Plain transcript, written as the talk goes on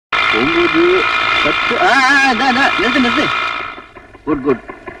நிறுத்து. Good good.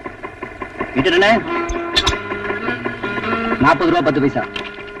 Metre என்ன? 40 ரூபா 10 பைசா.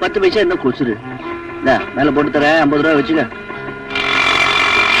 10 பைசா என்ன குசுரு? மேல போட்டு தர 50 ரூபா வச்சுக்க.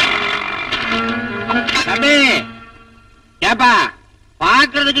 தம்பி ஏப்பா,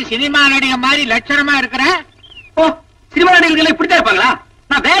 பாக்குறதுக்கு சினிமா நடிகை மாதிரி லட்சணமா இருக்கிற. ஓ, சினிமா நடிகர்கள் இப்படித்தான் இருப்பாங்களா?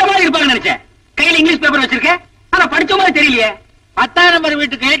 நான் வேற மாதிரி இருப்பாங்கன்னு நினைச்சேன். கையில இங்கிலீஷ் பேப்பர் வச்சிருக்கேன், ஆனா படிச்ச மாதிரி தெரியலையே. 10ஆம் நம்பர்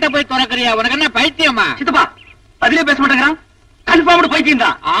வீட்டு கேட்ட போய் திறக்கறியா? உனக்கு என்ன பைத்தியமா? சித்தப்பா பதிலே பேச மாட்டேங்கிறான். கன்ஃபார்ம்டு பைத்தியம்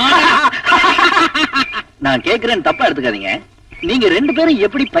தான். நான் கேக்குறேன், தப்பா எடுத்துக்காதீங்க. நீங்க 2 பேரும்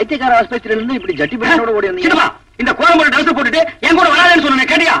எப்படி பைத்தியக்கார ஆஸ்பத்திரியில இருந்து இப்படி ஜட்டி பேரோட ஓடி வந்தீங்க? இந்த கோலம்போட ட்ரெஸ் போட்டுட்டு என் கூட வராதுன்னு சொன்ன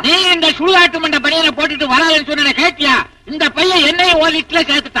கேட்டியா? நீ இந்த சுடுகாட்டு மண்ட பையனை போட்டுட்டு வராதுன்னு சொன்ன கேட்டியா? இந்த பையன் என்னையும் ஒரு லிட்ல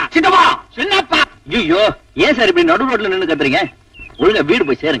சேர்த்துட்டான். சித்தப்பா சின்னப்பா. ஐயோ, ஏன் சார் இப்படி நடு ரோட்ல நின்னு கத்துறீங்க? ஒழுங்கா வீடு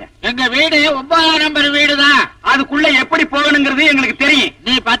போய் சேருங்க. எங்க வீடு 9ஆம் நம்பர் வீடுதான். அதுக்குள்ள எப்படி போகணுங்கிறது எங்களுக்கு தெரியும்.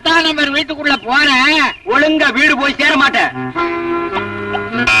 நீ 10ஆம் நம்பர் வீட்டுக்குள்ள போற, ஒழுங்கா வீடு போய் சேர மாட்டேன்.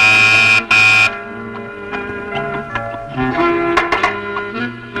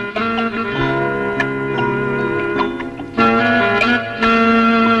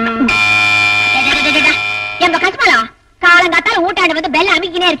 ஊட்டாண்டு வந்து பெல்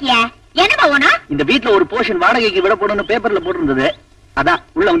அமைக்கினே இருக்கிய, என்னப்பா ஓனா? இந்த வீட்ல ஒரு போர்ஷன் வாடகைக்கு விட போடணும்னு பேப்பர்ல போட்டிருந்தது. அதான்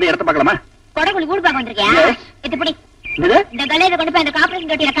உள்ள வந்து இடத்த பார்க்கலாமா? கொடகுளி வீடு பார்க்க வந்திருக்கியா? இதுபடி இந்த கலையில கொண்டு போய் அந்த கார்பரேஷன்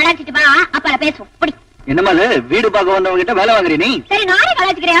தொட்டியில கலாச்சிட்டு வா, அப்ப பேசுவோம். புடி. என்னமா வீடு பார்க்க வந்தவங்க கிட்ட வேலை வாங்குறீ நீ? சரி, நானே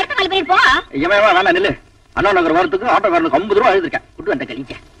கலாச்சிக்கிறேன். அடுத்த நாள் போய் போ. ஏமா வேணா நில்லு. அண்ணா நகர் வரத்துக்கு ஆட்டோக்காரனுக்கு 50 ரூபா எழுதிருக்கேன். குட்டு வந்த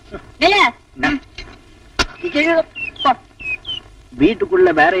கழிக்க வீட்டுக்குள்ள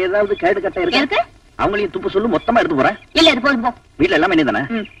வேற ஏதாவது கேடு கட்ட இருக்கு? அவங்களையும் துப்பு சொல்லு, மொத்தமா எடுத்து போறேன். இல்ல இது போதும். வீட்டுல எல்லாம் என்ன தானே?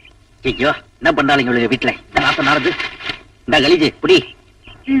 ஐயோ, என்ன பண்றாங்க வீட்டுல? இந்த நாத்தம் நடந்து இந்த கலிஜி புடி.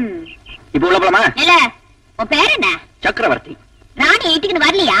 இப்ப உள்ள போலாமா? இல்ல, உன் பேர் என்ன? சக்கரவர்த்தி. ராணி வீட்டுக்கு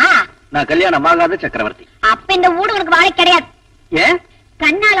வரலையா? நான் கல்யாணம் ஆகாத சக்கரவர்த்தி. அப்ப இந்த வீடு உனக்கு வாழை கிடையாது. ஏன்?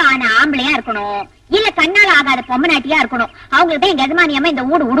 கண்ணால ஆன ஆம்பளையா இருக்கணும், இல்ல கண்ணால ஆகாத பொம்மநாட்டியா இருக்கணும். அவங்கள்ட்ட எங்க எஜமானி அம்மா இந்த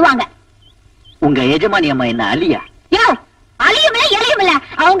வீடு விடுவாங்க. உங்க எஜமானி அம்மா என்ன அலியா? யோ, அழியும் இல்ல எழியும் இல்ல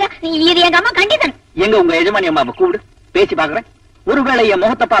அவங்க. இது எங்க அம்மா கண்டிஷன். எங்க உங்க எஜமானி அம்மாவை கூப்பிடு, பேசி பாக்குறேன். ஒருவேளை என்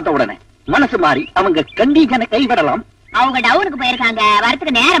முகத்தை பார்த்த உடனே மனசு மாறி அவங்க கண்டிகனை கைவிடலாம். அவங்க டவுனுக்கு போயிருக்காங்க,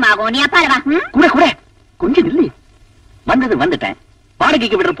 வரத்துக்கு நேரம் ஆகும். நீ அப்பால வா. கூட கூட கொஞ்சம் நில்லு. வந்தது வந்துட்டேன்.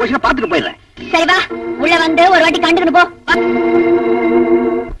 வாடகைக்கு விடுற போஷனை பாத்துட்டு போயிடுறேன். சரி வா, உள்ள வந்து ஒரு வாட்டி கண்டுக்கணும் போ.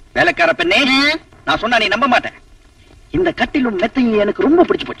 வேலைக்கார பெண்ணே, நான் சொன்னா நீ நம்ப மாட்டேன். இந்த கட்டிலும் மெத்தையும் எனக்கு ரொம்ப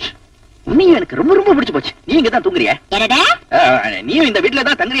பிடிச்சு போச்சு. உன்னையும் எனக்கு ரொம்ப ரொம்ப பிடிச்சு போச்சு. நீ இங்க தான் தூங்குறியா? நீயும் இந்த வீட்டுல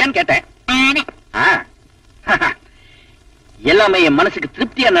தான் தங்குறியான்னு கேட்டேன். எல்லாமே என் மனசுக்கு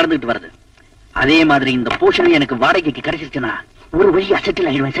திருப்தியா நடந்துட்டு வருது. அதே மாதிரி இந்த போஷன் எனக்கு வாடகைக்கு கிடைச்சிருச்சுன்னா ஒரு வழியா செட்டில்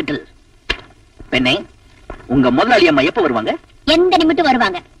ஆயிடுவேன். செட்டில். பெண்ணே, உங்க முதலாளி அம்மா எப்ப வருவாங்க? எந்த நிமிடம்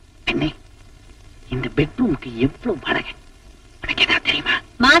வருவாங்க. பெண்ணே, இந்த பெட்ரூமுக்கு எவ்வளவு வாடகை எனக்கு ஏதாவது தெரியுமா?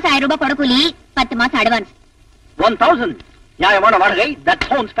 மாசம் 1000 ரூபாய் கொடுக்கூலி, 10 மாசம் அட்வான்ஸ். 1000 நியாயமான வாடகை. That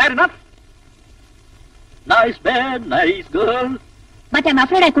sounds fair enough. Nice bed, nice girl. But I'm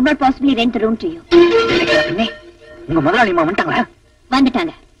afraid I could not possibly rent the room to you. பெண்ணே, உங்க முதலாளி அம்மா வந்துட்டாங்களா?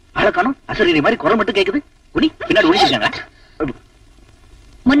 வந்துட்டாங்க. அழகானும் அசரீரி மாதிரி குரல் மட்டும் கேக்குது. குடி, பின்னாடி ஒளிஞ்சிருக்காங்க.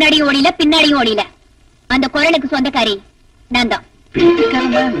 முன்னாடியும் ஓடியில பின்னாடியும் ஓடியில. அந்த குரலுக்கு சொந்தக்காரி நான் தான்.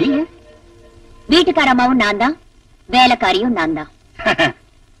 வீட்டுக்காரமா நீங்க? வீட்டுக்காரமாவும் நான் தான், வேலைக்காரியும் நான் தான்.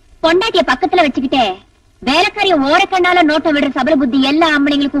 பொண்டாட்டிய பக்கத்துல வச்சுக்கிட்டே வேலைக்காரிய ஓரக்கண்ணால நோட்டம் விடுற சபல புத்தி எல்லா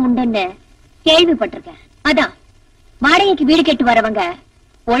ஆம்பளைங்களுக்கும் உண்டுன்னு கேள்விப்பட்டிருக்கேன். அதான் வாடகைக்கு வீடு கேட்டு வரவங்க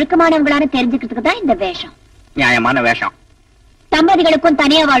ஒழுக்கமானவங்களான தெரிஞ்சுக்கிறதுக்கு தான் இந்த வேஷம். நியாயமான வேஷம். தம்பதிகளுக்கும்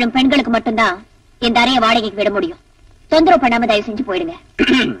தனியா வாழும் பெண்களுக்கு மட்டும்தான் இந்த அறைய வாடகைக்கு விட முடியும். தொந்தரவு பண்ணாம தயவு செஞ்சு போயிடுங்க.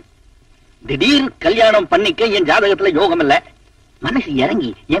 திடீர் கல்யாணம் பண்ணிக்க என் ஜாதகத்துல யோகம் இல்ல. மனசு இறங்கி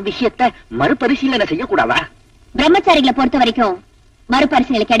என் விஷயத்த மறுபரிசீலனை செய்யக்கூடாதா? பிரம்மச்சாரிகளை பொறுத்த வரைக்கும்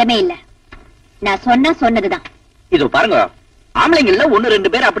மறுபரிசீலனைக்கு இடமே இல்ல. நான் சொன்னா சொன்னதுதான். இதோ பாருங்க, ஆம்பளைங்கள்ல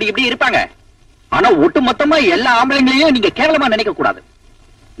 1-2 பேர் அப்படி இப்படி இருப்பாங்க. ஆனா ஒட்டு மொத்தமா எல்லா ஆம்பளைங்களையும் நீங்க கேவலமா நினைக்க கூடாது.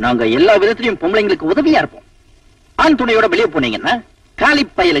 நாங்க எல்லா விதத்திலையும் பொம்பளைங்களுக்கு உதவியா இருப்போம். ஆண் துணையோட வெளியே போனீங்கன்னா காலி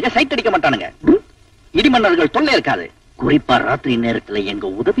பயலுக சைட் அடிக்க மாட்டானுங்க. இடிமன்னர்கள் தொல்லை இருக்காது. குறிப்பா ராத்திரி நேரத்துல எங்க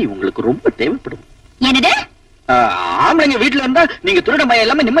உதவி உங்களுக்கு ரொம்ப தேவைப்படும். என்னது? ஆம்பளைங்க வீட்டுல இருந்தா நீங்க திருட மயம்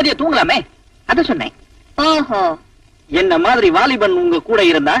எல்லாமே நிம்மதியா தூங்கலாமே, அத சொன்னேன். ஓஹோ. என்ன மாதிரி வாலிபன் உங்க கூட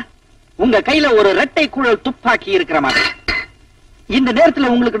இருந்தா உங்க கையில ஒரு ரெட்டை குழல் துப்பாக்கி இருக்கிற மாதிரி. இந்த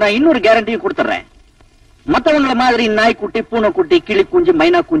நேரத்துல உங்களுக்கு நான் இன்னொரு கேரண்டியும் கொடுத்துறேன். மத்தவங்கள மாதிரி நாய்க்குட்டி, பூனைக்குட்டி, கிளி குஞ்சு,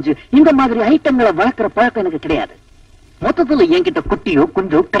 மைனா குஞ்சு இந்த மாதிரி ஐட்டங்களை வளர்க்கிற பழக்கம் எனக்கு கிடையாது. மொத்தத்துல என்கிட்ட குட்டியோ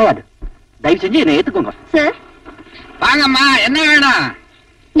குஞ்சோ கிடையாது. தயவு செஞ்சு என்ன ஏத்துக்கோங்க. சார் வாங்கம்மா, என்ன வேணும்?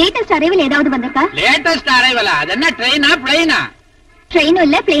 லேட்டஸ்ட் அரைவல் ஏதாவது வந்திருக்கா? லேட்டஸ்ட் அரைவலா? அது என்ன ட்ரெயினா பிளைனா? ட்ரெயினும்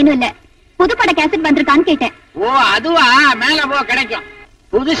இல்ல பிளேனும் இல்ல, புதுப்பட கேசட் வந்திருக்கான்னு கேட்டேன். ஓ அதுவா, மேல போ கிடைக்கும்.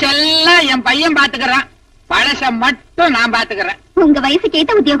 புதுசெல்லாம் என் பையன் பாத்துக்கிறான், பழச மட்டும் நான் பாத்துக்கிறேன். உங்க வயசுக்கு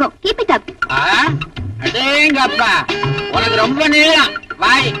ஏத்த உத்தியோகம், கீப் இட் அப். அடேங்கப்பா, உனக்கு ரொம்ப நீளம்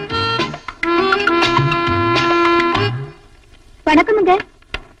வாய். வணக்கமுங்க.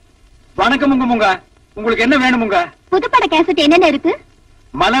 வணக்கமுங்க. உங்களுக்கு என்ன வேணுமுங்க? புதுப்பட கேசட் என்னென்ன இருக்கு?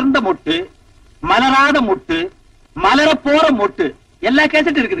 மலர்ந்த மொட்டு, மலராத மொட்டு, மலர போற மொட்டு, எல்லா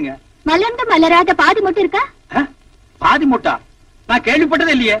கேசட் இருக்குதுங்க. மலர்ந்த மலராத பாதி மட்டும் இருக்கா? பாதி மொட்டா? நான்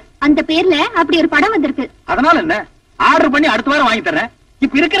கேள்விப்பட்டதே இல்லையே. அந்த பேர்ல அப்படி ஒரு படம் வந்திருக்கு. அதனால என்ன, ஆர்டர் பண்ணி அடுத்த வாரம் வாங்கி தரேன்.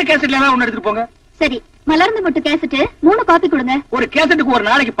 இப்ப இருக்கிற கேசட்ல ஏதாவது ஒண்ணு எடுத்துட்டு போங்க. சரி, மலர்ந்த மொட்டு கேசட் 3 காப்பி கொடுங்க. ஒரு கேசட்டுக்கு ஒரு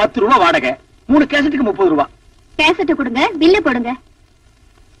நாளைக்கு 10 ரூபாய் வாடகை, 3 கேசட்டுக்கு 30 ரூபாய். கேசட் கொடுங்க, பில்ல போடுங்க.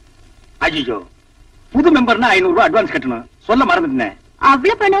 ஐயோ, புது மெம்பர்னா 500 ரூபாய் அட்வான்ஸ் கட்டணும், சொல்ல மறந்துட்டேன்.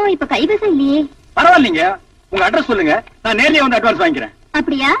 அவ்வளவு பணம் இப்ப கைவசம் இல்லையே. பரவாயில்லைங்க, உங்க அட்ரஸ் சொல்லுங்க, நான் நேர்லயே வந்து அட்வான்ஸ் வாங்கிக்கிறேன்.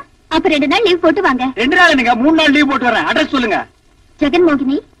 அப்படியா? அப்ப 2 நாள் லீவ் போட்டு வாங்க. 2 நாள் இல்லைங்க, 3 நாள் லீவ் போட்டு வரேன். அட்ரஸ் சொல்லுங்க. ஜெகன்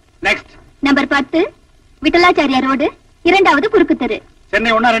மோகினி, நெக்ஸ்ட் நம்பர் 10, விட்டலாச்சாரியா ரோடு, 2வது குறுக்கு தெரு.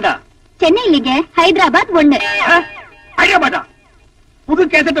 சென்னை 1 2? சென்னை இல்லைங்க, ஹைதராபாத் 1. ஹைதராபாத்தா? புது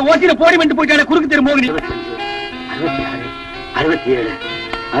கேசட்ட ஓசியில போடி வந்து போயிட்டாலே குறுக்கு தெரு மோகினி. 66,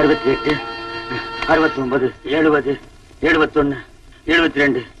 67, 68, 69, 70, 71,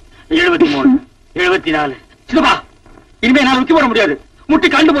 72, 73, 74. சிதப்பா, இனிமே நான் உச்சி போட முடியாது, முட்டி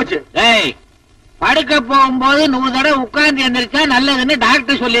கண்டு போச்சு. ஏய், படுக்க போகும்போது 100 தடவை உட்கார்ந்து எந்திரிச்சா நல்லதுன்னு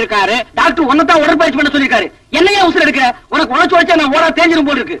டாக்டர் சொல்லிருக்காரு. டாக்டர் உன்னதான் உடற்பயிற்சி பண்ண சொல்லிருக்காரு. என்னையா உசுர எடுக்கிற? உனக்கு உழைச்சு வச்சா நான் ஓடா தேஞ்சிரும்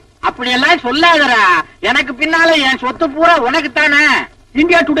போல் இருக்கு. அப்படி எல்லாம் சொல்லாதடா, எனக்கு பின்னால என் சொத்து பூரா உனக்கு தானே.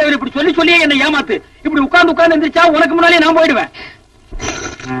 இந்தியா டுடேவில் இப்படி சொல்லி சொல்லியே என்ன ஏமாத்து. இப்படி உட்கார்ந்து எந்திரிச்சா உனக்கு முன்னாலே நான் போயிடுவேன்.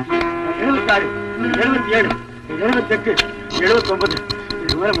 76, 77, 78, 79,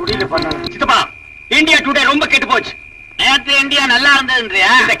 இதுவரை முடியல பண்ணாங்க. சித்தப்பா, இந்தியா டுடே ரொம்ப கெட்டு போச்சு. நேற்று இந்தியா நல்லா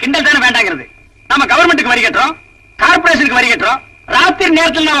இருந்ததுன்றியா? இந்த கிண்டல் தானே வேண்டாங்கிறது. நம்ம கவர்மெண்ட்டுக்கு வரி கட்டுறோம், கார்பரேஷனுக்கு வரி கட்டுறோம். ராத்திரி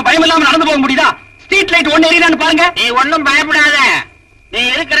நேரத்தில் நாம பயம் இல்லாம நடந்து போக முடியுதா? ஸ்ட்ரீட் லைட் ஒண்ணு எரியுதான்னு பாருங்க. நீ ஒண்ணும் பயப்படாத, நீ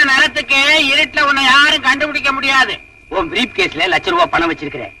இருக்கிற நேரத்துக்கு இருட்டுல உன்னை யாரும் கண்டுபிடிக்க முடியாது. உன் பிரீப் கேஸ்ல ₹1,00,000 பணம்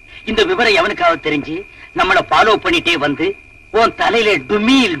வச்சிருக்கிறேன். இந்த விவரம் எவனுக்காவது தெரிஞ்சு நம்மள ஃபாலோ பண்ணிட்டே வந்து உன் தலையில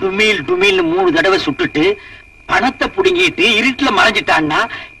டுமீல் டுமீல் டுமீல் 3 தடவை சுட்டுட்டு பணத்தை புடுங்கிட்டு இருட்டுல மறைஞ்சிட்டான்னா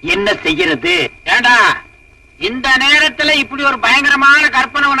என்ன செய்யறது? ஏண்டா, இந்த நேரத்துல இப்படி ஒரு பயங்கரமான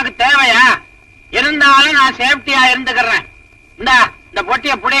கற்பனை உனக்கு தேவையா? இருந்தாலும் நான் சேஃப்டியா இருந்துக்கிறேன். இந்த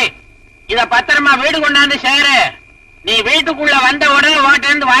பொட்டிய புடி, இத பத்திரமா வீடு கொண்டாந்து சேரு. நீ வீட்டுக்குள்ள வந்த உடனே உன்கிட்ட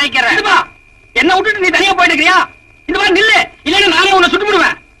இருந்து வாங்கிக்கிறேன். என்ன விட்டுட்டு நீ தனியா போயிட்டுக்கிறியா? இந்த மாதிரி நில்லு, இல்லைன்னா நானே உன்னை சுட்டு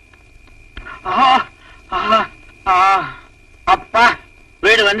விடுவேன். அப்பா,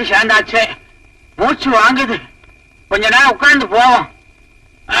 வீடு வந்து சேர்ந்தாச்சு. மூச்சு வாங்குது, கொஞ்ச நேரம் உட்கார்ந்து போவோம்.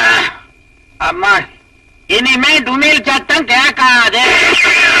 அம்மா, இனிமே டுமீல் சத்தம் கேட்காது.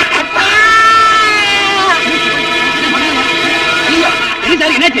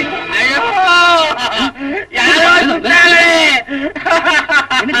 என்னாச்சு?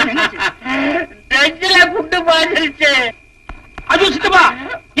 குண்டு பாஞ்சிருச்சு. அது சித்தப்பா,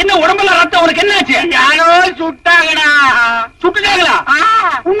 என்ன உடம்புல ரத்தம்? உனக்கு என்னாச்சு? யாரோ சுட்டாங்கடா. சுட்டுட்டாங்களா?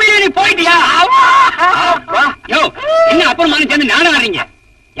 உண்மையிலே நீ போயிட்டியா? யோ, என்ன அப்புறமா சேர்ந்து நானும் வர்றீங்க?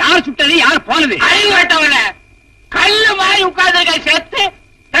 யார் சுட்டது, யார் போனது? அறிவுட்டவன கல்லு மாதிரி உட்கார்ந்து செத்து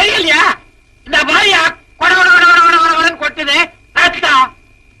தெரியலையா? இந்த மாதிரி கொட்டுது ரத்தம்.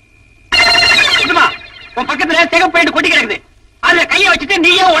 உன் பக்கத்துல சிகப்பு போயிட்டு கொட்டி கிடக்குது. அதுல கைய வச்சுட்டு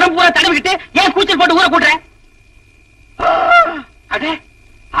நீயே உடம்பு பூரா தடவிக்கிட்டு ஏன் கூச்சல் போட்டு ஊற கூட்டுற? அடே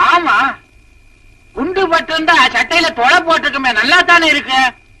ஆமா, குண்டு பட்டு இருந்தா சட்டையில தொலை போட்டிருக்குமே, நல்லா தானே இருக்கு.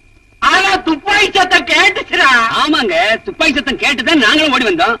 ஆனா துப்பாக்கி சத்தம் கேட்டுச்சுடா. ஆமாங்க, துப்பாக்கி சத்தம் கேட்டுதான் நாங்களும் ஓடி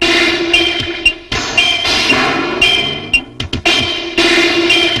வந்தோம்.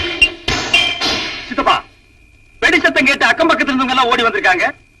 சித்தப்பா, வெடி சத்தம் கேட்டு அக்கம் பக்கத்துல இருந்தவங்க எல்லாம் ஓடி வந்திருக்காங்க.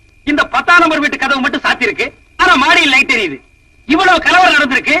 இந்த 10ஆம் நம்பர் வீட்டு கதவு மட்டும் சாத்தி இருக்கு, ஆனா மாடியில் லைட் எரியுது. இவ்வளவு கலவரம்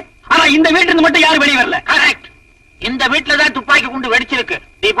நடந்திருக்கு, ஆனா இந்த வீட்டுல இருந்து மட்டும் யாரும் வெளியே வரல. கரெக்ட், இந்த வீட்டுலதான் துப்பாக்கி குண்டு வெடிச்சிருக்கு.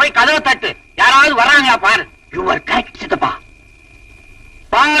 நீ போய் கதவை தட்டு, யாராவது வர்றாங்களா பாரு. யூ ஆர் கரெக்ட் சித்தப்பா.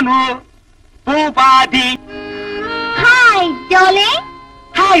 பானு, பூபாதி. ஹாய் ஜோலே.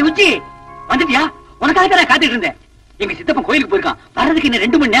 ஹாய் உச்சி, வந்துட்டியா? உனக்காக தான் காத்துட்டு இருந்தேன். எங்க சித்தப்பன் கோயிலுக்கு போயிருக்கான், வர்றதுக்கு இன்னும்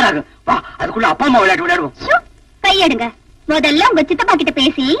 2 மணி நேரம் ஆகும். வா, அதுக்குள்ள அப்பா அம்மா விளையாடுவோம். கையெடுங்க. முதல்ல உங்க சித்தப்பா கிட்ட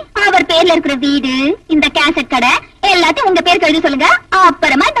பேசி அவர் பேர்ல இருக்கிற வீடு, இந்த கேசட் கடை எல்லாத்தையும் உங்க பேருக்கு எழுதி சொல்லுங்க.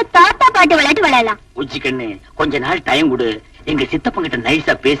 அப்புறமா இந்த தாத்தா பாட்டு விளையாட்டு விளையாடலாம். உச்சி கண்ணு, கொஞ்ச நாள் டைம் கொடு. எங்க சித்தப்பன் கிட்ட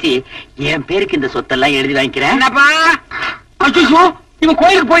நைஸா பேசி என் பேருக்கு இந்த சொத்தெல்லாம் எழுதி வாங்கிக்கிறேன். என்னப்பா? அச்சோ, இவன்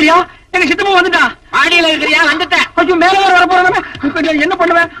கோயிலுக்கு போயியா? எங்க சித்தமா வந்துட்டா. மாடியில இருக்கிறியா? வந்துட்டேன். ஐயோ மேல வர போறேன். இப்ப என்ன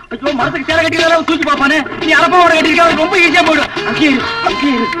பண்ணுவேன்? ஐயோ மரத்துக்கு சேலை கட்டிக்கலாம் தூக்கி பாப்பானே. நீ அரப்பாவோட கட்டிருக்க ரொம்ப ஈஸியா போயிடும். அங்கே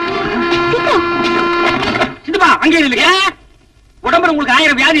சித்தப்பா அங்கே இல்லையா? உடம்புல உங்களுக்கு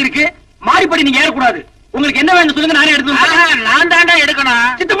 1000 வியாதி இருக்கு. மாறிப்படி நீங்க ஏறக்கூடாது. உங்களுக்கு என்ன வேணும் சொல்லுங்க, நானே எடுத்து. நான் தாண்டா எடுக்கணும்.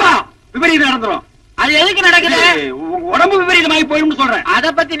 சித்தப்பா விபரீதம் நடந்துரும். அது எதுக்கு நடக்குது? உடம்பு விபரீதமாகி போயிடும் சொல்றேன். அத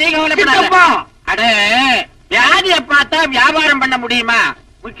பத்தி நீ கவலைப்படாத. அட வியாதிய பார்த்தா வியாபாரம் பண்ண முடியுமா?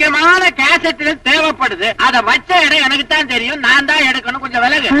 முக்கியமான கேசட்டுகள் தேவைப்படுது. அத வச்ச இடம் எனக்கு தான் தெரியும். நான் தான் எடுக்கணும். கொஞ்சம்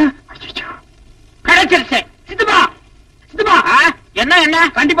விலகு. கிடைச்சிருச்சு. சித்தப்பா சித்தப்பா என்ன என்ன?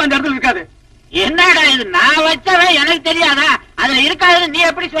 கண்டிப்பா அந்த இடத்துல இருக்காது. என்னடா இது? நான் வச்சவன் எனக்கு தெரியாதா? அதுல இருக்காதுன்னு நீ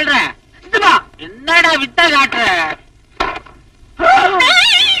எப்படி சொல்ற? சித்தப்பா என்னடா வித்த காட்டுற?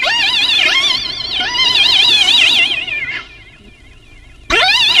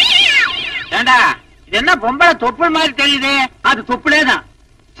 ஏண்டா இது என்ன பொம்பளை தொப்புள் மாதிரி தெரியுது? அது தொப்புளேதான்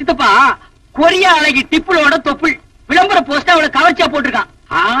சித்தப்பா. கொரியா அழகி டிப்புளோட தொப்புள் விளம்பர போஸ்ட் அவளை கவர்ச்சியா போட்டிருக்கான்.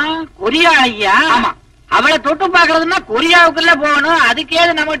 கொரியா ஐயா? ஆமா. அவளை தொட்டு பாக்குறதுன்னா கொரியாவுக்குள்ள போகணும்.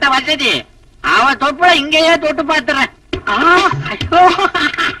 அதுக்கேது நம்ம கிட்ட வசதி. அவ தொப்புள இங்கேயே தொட்டு பாத்துறேன்.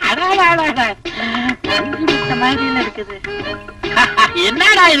 இருக்குது.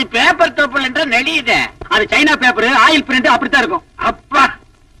 என்னடா இது பேப்பர் தொப்புள் என்ற நெளியுது? அது சைனா பேப்பர், ஆயில் பிரிண்ட் அப்படித்தான் இருக்கும். அப்பா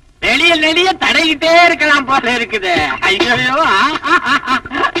நெளிய நெளிய தடையிட்டே இருக்கலாம் போல இருக்குது. ஐயோ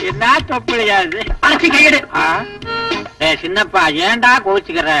என்ன தொப்புளியாது? அரைச்சி கையெடு. சின்னப்பா ஏன்டா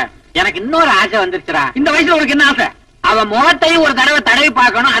கோச்சுக்கிற? எனக்கு இன்னொரு ஆசை வந்துருச்சுடா. இந்த வயசுல உனக்கு என்ன ஆசை? அவ முகத்தையும் ஒரு தடவை தடவி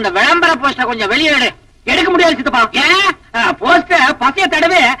பார்க்கணும். அந்த விளம்பர போஸ்ட கொஞ்சம் வெளியே எடு. எடுக்க முடியாது சித்தப்பா. ஏன்? போஸ்ட பசைய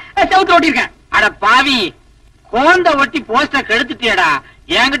தடவை செவுத்துல ஓட்டிருக்கேன். அட பாவி, கோந்த ஒட்டி போஸ்ட கெடுத்துட்டியடா.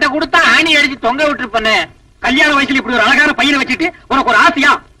 என்கிட்ட கொடுத்தா ஆணி அடிச்சு தொங்க விட்டுருப்பேன்னு. கல்யாண வயசுல இப்படி ஒரு அழகான பையனை வச்சுட்டு உனக்கு ஒரு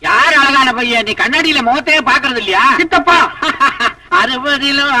ஆசையா? யார் அழகான பையன்? நீ கண்ணாடியில முகத்தையே பாக்குறது இல்லையா? சித்தப்பா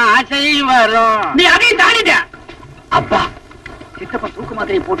 60லும் ஆசை வரும். நீ அதையும் தாண்டிட்ட. அப்பா சித்தப்பா தூக்க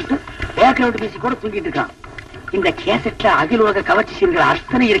மாத்திரையை போட்டுட்டு பேக்ரவுண்ட் மியூசிக் கூட தூங்கிட்டு இருக்கான். இந்த கேசட்ல அகில உலக கவர்ச்சி சீன்கள்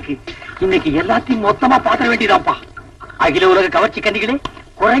அத்தனை இருக்கு. இன்னைக்கு எல்லாத்தையும் மொத்தமா பாத்திர வேண்டியதாப்பா. அகில உலக கவர்ச்சி கண்டிகளே,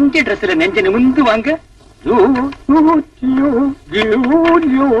 குறைஞ்ச டிரெஸ்ல நெஞ்ச நிமிந்து வாங்க.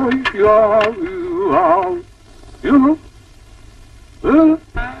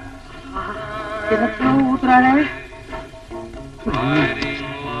 ஊத்துறாளே.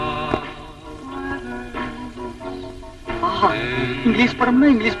 இங்கிலீஷ் படம்னா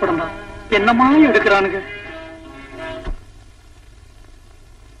இங்கிலீஷ் படம் தான். என்னமா எடுக்கிறானுங்க?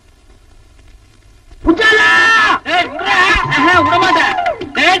 விடமாட்டேன்.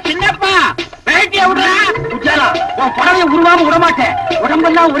 சின்னப்பா பேட்டிய விடுறா. உஜாலா உன் புடவைய உருவாம விடமாட்டேன்.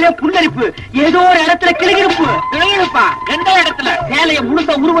 உடம்பெல்லாம் ஒரே புல்லரிப்பு, ஏதோ ஒரு இடத்துல கிளிகிருப்பு. கிளிகிருப்பா? எந்த இடத்துல? சேலைய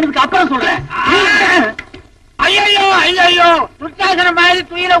முழுசா உருவனதுக்கு அப்புறம் சொல்றேன். ஐயோ ஐயோ துர்சாசன மாதிரி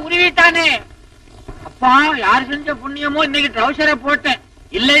துயில உருவிட்டானே. அப்பா யார் செஞ்ச புண்ணியமோ இன்னைக்கு ட்ரௌசரை போட்டேன்.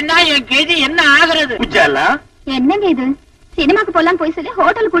 இல்லைன்னா என் கேஜி என்ன ஆகுறது? உஜாலா என்னங்க இது? சினிமாக்கு போலாம் போய் சொல்லி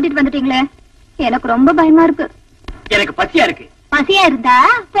ஹோட்டல் கூட்டிட்டு வந்துட்டீங்களே. எனக்கு ரொம்ப பயமா இருக்கு. எனக்கு பசியா இருக்கு. பசியா இருந்தா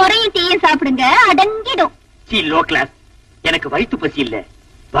பொறையும் டீயும் சாப்பிடுங்க, அடங்கிடும். Low class. எனக்கு வயிற்று பசி இல்ல,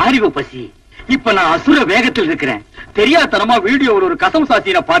 வாரிவு பசி. இப்ப நான் அசுர வேகத்தில் இருக்கிறேன். தெரியாதனமா வீடியோவில் ஒரு கசம்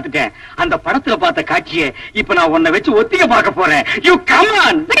சாட்சியை பார்த்துட்டேன். அந்த படத்துல பார்த்த காட்சியை இப்ப நான் உன்னை வச்சு ஒத்திக பார்க்க போறேன். You come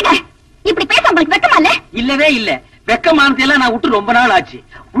on. இப்படி பேச உங்களுக்கு வெக்கமா இல்ல? இல்லவே இல்ல. வெக்கமானதெல்லாம் நான் விட்டு ரொம்ப நாள் ஆச்சு.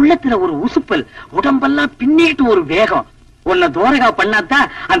 உள்ளத்துல ஒரு உசுப்பல், உடம்பெல்லாம் பின்னிட்டு ஒரு வேகம். உன்னை தோரகா பண்ணாதான்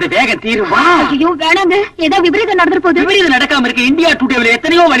அந்த வேகம் தீருவா. ஐயோ வேணாங்க, ஏதோ விபரீதம் நடந்துற போது. விபரீதம் நடக்காம இருக்கு. இந்தியா டுடேல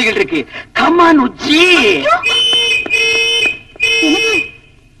எத்தனையோ வழிகள் இருக்கு. கம் ஆன் உச்சி.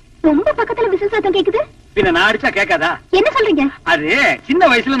 ரொம்ப பக்கத்துல விசில் சத்தம் கேக்குது. பின்ன நான் அடிச்சா கேட்காதா? என்ன சொல்றீங்க? அது சின்ன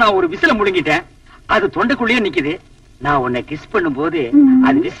வயசுல நான் ஒரு விசில முழுங்கிட்டேன். அது தொண்டைக்குள்ளேயே நிக்குது. நான் உன்னை கிஸ் பண்ணும் போது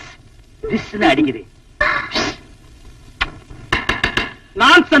அது விஸ் விஸ்னு அடிக்குது.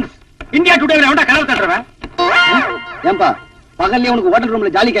 நான்சென்ஸ். இந்தியா டுடேல எவன்டா கனவு தட்டுறவன்? ஏன்பா பகல்ல உனக்கு ஹோட்டல்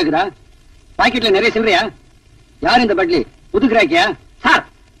ரூம்ல ஜாலி கேக்குதா? பாக்கெட்ல நிறைய சில்லறையா? யார் இந்த பட்லி? புதுக்குறாக்கியா? சார்,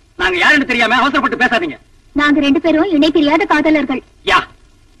 நாங்க யாருன்னு தெரியாம அவசரப்பட்டு பேசாதீங்க. நாங்க 2 பேரும் இணை பிரியாத காதலர்கள். யா,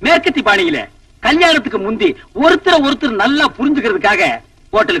 மேற்கத்தி பாணியில கல்யாணத்துக்கு முந்தி ஒருத்தர் நல்லா புரிஞ்சுக்கிறதுக்காக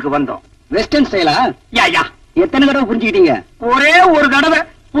ஹோட்டலுக்கு வந்தோம். வெஸ்டர்ன் ஸ்டைலா? யா யா. எத்தனை தடவை புரிஞ்சுக்கிட்டீங்க? ஒரே ஒரு தடவை.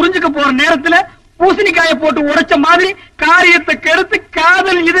 புரிஞ்சுக்க போற நேரத்துல பூசணிக்காய போட்டு உடைச்ச மாதிரி காரியத்தை கெடுத்து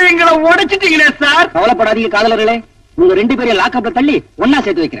காதல் இதயங்களை உடைச்சிட்டீங்களே சார். கவலைப்படாதீங்க காதலர்களே, உங்க 2 பேரையும் லாக்அப்ல தள்ளி ஒன்னா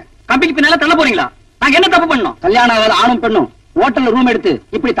சேர்த்து வைக்கிறேன். கம்பிக்கு பின்னால தள்ள போறீங்களா? நாங்க என்ன தப்பு பண்ணோம்? கல்யாணம் ஆகாத ஆணும் பெண்ணும் ஹோட்டல்ல ரூம் எடுத்து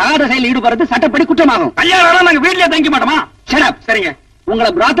இப்படி தகாத செயல் ஈடுபடுறது சட்டப்படி குற்றமாகும். கல்யாணம் நாங்க வீட்லயே தங்கி மாட்டோமா? Shut up. சரிங்க. உங்களை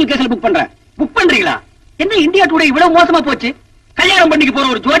பிராத்தல் கேஸ்ல புக் பண்றேன். புக் பண்றீங்களா? என்ன இந்தியா டுடே இவ்வளவு மோசமா போச்சு? கல்யாணம் பண்ணிக்கு போற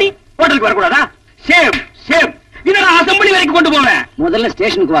ஒரு ஜோடி ஹோட்டலுக்கு வரக்கூடாதா? Same same. இத நான் அசெம்பிளி வரைக்கும் கொண்டு போவேன். முதல்ல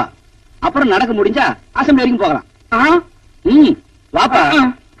ஸ்டேஷனுக்கு வா. அப்புறம் நடக்க முடிஞ்சா அசம்பிளி வரைக்கும் போகலாம். வாப்பா.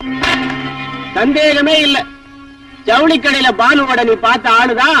 சந்தேகமே இல்ல, ஜவுளி கடையில பானுவோட நீ பார்த்த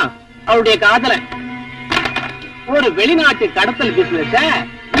ஆளுதான் அவருடைய காதலன். ஒரு வெளிநாட்டு கடத்தல் பிசினஸ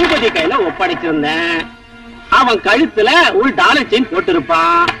பூபதி கையில ஒப்படைச்சிருந்தேன். அவன் கழுத்துல ஒரு டாலர் செயின்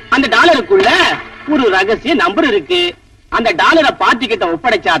போட்டிருப்பான். அந்த டாலருக்குள்ள ஒரு ரகசிய நம்பர் இருக்கு. அந்த டாலரை பார்ட்டி கிட்ட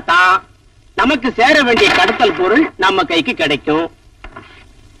ஒப்படைச்சாதான் நமக்கு சேர வேண்டிய கடத்தல் பொருள் நம்ம கைக்கு கிடைக்கும்.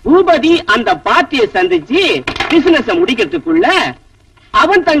 பூபதி அந்த பார்ட்டியை சந்திச்சு பிசினஸ் முடிக்கிறதுக்குள்ள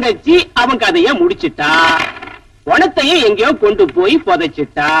அவன் தங்கச்சி அவன் கதைய முடிச்சிட்டா. பணத்தையே எங்கேயோ கொண்டு போய்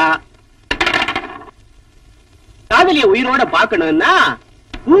புதைச்சிட்டா. காதலிய உயிரோட பாக்கணும்னா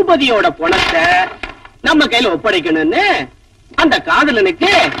பூபதியோட பணத்தை நம்ம கையில ஒப்படைக்கணும்னு அந்த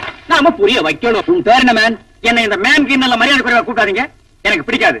காதலனுக்கு நாம புரிய வைக்கணும். உன் பேர் என்ன மேன்? என்ன இந்த மேன் கிண்ணல மரியாதை குறைவா கூட்டாதீங்க, எனக்கு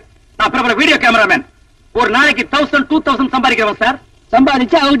பிடிக்காது. நான் பிரபல வீடியோ கேமராமேன். ஒரு நாளைக்கு 1000 2000 சம்பாதிக்கிறவன் சார்.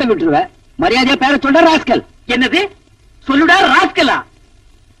 சம்பாதிச்சு அவகிட்ட விட்டுருவேன். மரியாதையா பேர சொல்ற ராஸ்கல். என்னது சொல்லுடா ராஸ்கலா?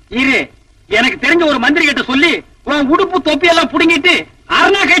 இரு, எனக்கு தெரிஞ்ச ஒரு மந்திரி கிட்ட சொல்லி உன் உடுப்பு தொப்பி எல்லாம் புடுங்கிட்டு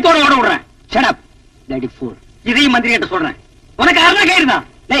அரணா கைத்தோட ஓட விடுறேன். Shut up lady pool. இதையும் மந்திரி கிட்ட சொல்றேன். உனக்கு அரணா கயிறு தான்.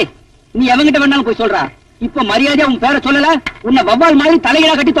 டேய், நீ எவங்கிட்ட வேணாலும் போய் சொல்றா. இப்ப மரியாதையா உன் பேரை சொல்லல, உன்னை வவ்வால் மாதிரி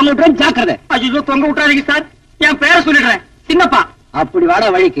தலையில கட்டி தொங்க விட்டுறேன். ஜாக்கிரதை. ஐயோ, தொங்க விட்டுறாதீங்க சார். என் பேரை சொல்லிடுறேன், சின்னப்பா. அப்படி வாடா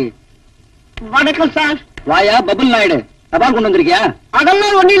வழிக்கு. வணக்கம் சார். வாயா பபுல் நாயுடு, தபால் கொண்டு வந்திருக்கியா?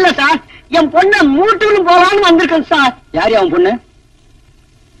 அதெல்லாம் ஒண்ணு இல்ல சார், என் பொண்ண மூட்டுன்னு போலான்னு வந்திருக்கேன் சார். யார் அவன் பொண்ணு?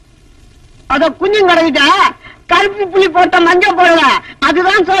 அத குஞ்சும் கடைக்கிட்ட கருப்பு புள்ளி போட்ட மஞ்ச போடல,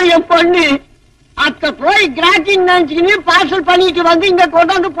 அதுதான் சார் என் பொண்ணு. அத்த போய் கிராச்சிங் நினைச்சுக்கின்னு பார்சல் பண்ணிட்டு வந்து இங்க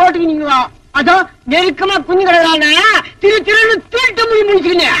கொண்டாந்து போட்டுக்கினீங்களா? அதோ நெருக்கமா குஞ்சு கடைறான திருன்னு திருட்டு முடி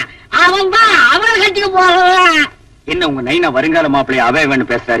முடிச்சுக்கினு அவன் தான் அவரை கட்டிக்க போறான். என்ன உங்க நைனா வருங்கால மாப்பிள்ளைய அவையவன்னு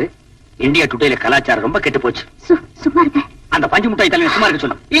பேசுறாரு? இந்தியா டுடேல கலாச்சாரம் ரொம்ப கெட்டு போச்சு. சும்மா இருக்க. அந்த பஞ்சு முட்டாய் தலைவர் சும்மா இருக்க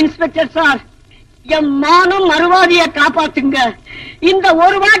சொல்லு. இன்ஸ்பெக்டர் சார், என் மானம் மறுவாதிய காப்பாத்துங்க. இந்த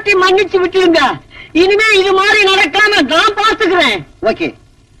ஒரு வாட்டி மன்னிச்சு விட்டுருங்க. இனிமே இது மாதிரி நடக்காம நான் பாத்துக்கிறேன். ஓகே,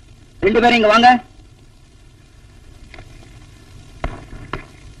 2 பேரும் இங்க வாங்க.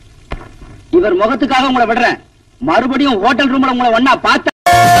 இவர் முகத்துக்காக உங்களை விடுறேன். மறுபடியும் ஹோட்டல் ரூம்ல உங்களை ஒன்னா பார்த்த